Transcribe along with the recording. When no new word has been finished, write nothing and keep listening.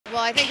Well,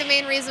 I think the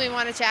main reason we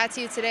want to chat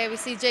to you today, we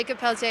see Jacob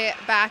Pelletier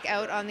back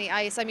out on the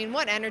ice. I mean,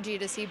 what energy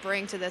does he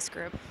bring to this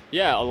group?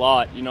 Yeah, a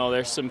lot. You know,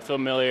 there's some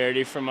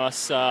familiarity from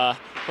us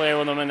playing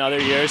with him in other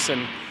years,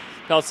 and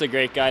Pelt's a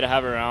great guy to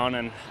have around,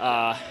 and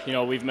you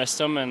know, we've missed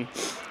him, and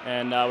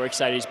we're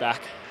excited he's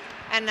back.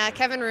 And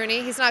Kevin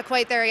Rooney, he's not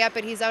quite there yet,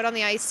 but he's out on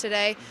the ice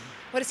today.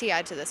 What does he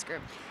add to this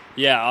group?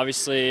 Yeah,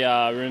 obviously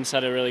Roon's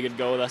had a really good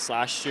go with us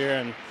last year,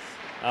 and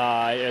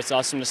it's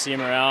awesome to see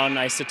him around.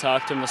 Nice to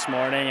talk to him this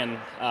morning, and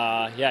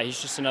yeah,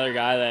 he's just another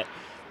guy that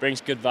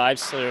brings good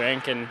vibes to the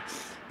rink and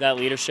that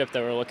leadership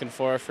that we're looking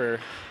for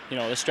you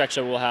know, the stretch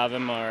that we'll have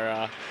him,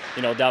 or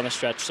you know, down the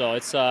stretch. So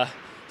it's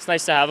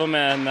nice to have him,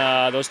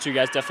 and those two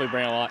guys definitely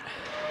bring a lot.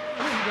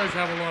 I think you guys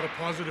have a lot of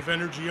positive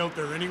energy out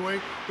there anyway,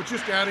 but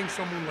just adding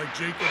someone like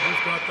Jacob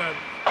who's got that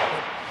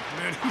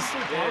man, he's so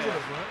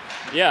positive,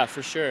 right? Yeah,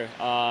 for sure.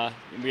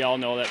 We all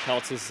know that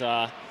Peltz is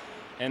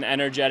an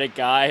energetic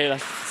guy, to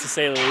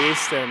say the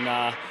least, and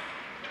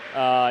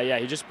yeah,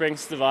 he just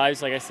brings the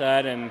vibes, like I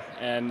said, and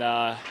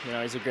you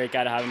know, he's a great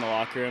guy to have in the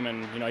locker room,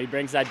 and you know, he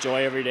brings that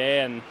joy every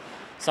day. And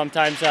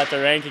sometimes at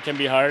the rink it can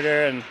be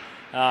harder, and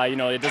you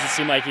know, it doesn't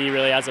seem like he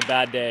really has a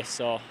bad day.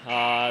 So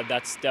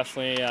that's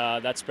definitely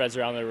that spreads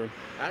around the room.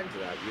 Adding to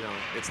that, you know,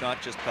 it's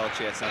not just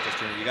Pelletier, it's not just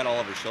Junior. You got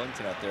Oliver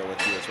Shillington out there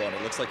with you as well, and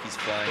it looks like he's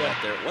flying out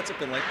there. What's it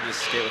been like to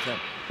just skate with him?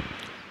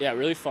 Yeah,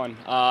 really fun.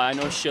 I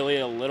know Shilly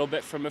a little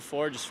bit from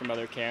before, just from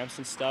other camps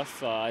and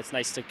stuff. It's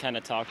nice to kind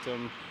of talk to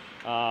him,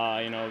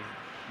 you know,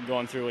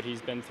 going through what he's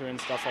been through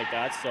and stuff like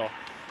that. So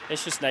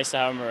it's just nice to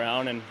have him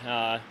around, and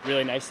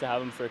really nice to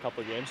have him for a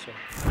couple of games. So.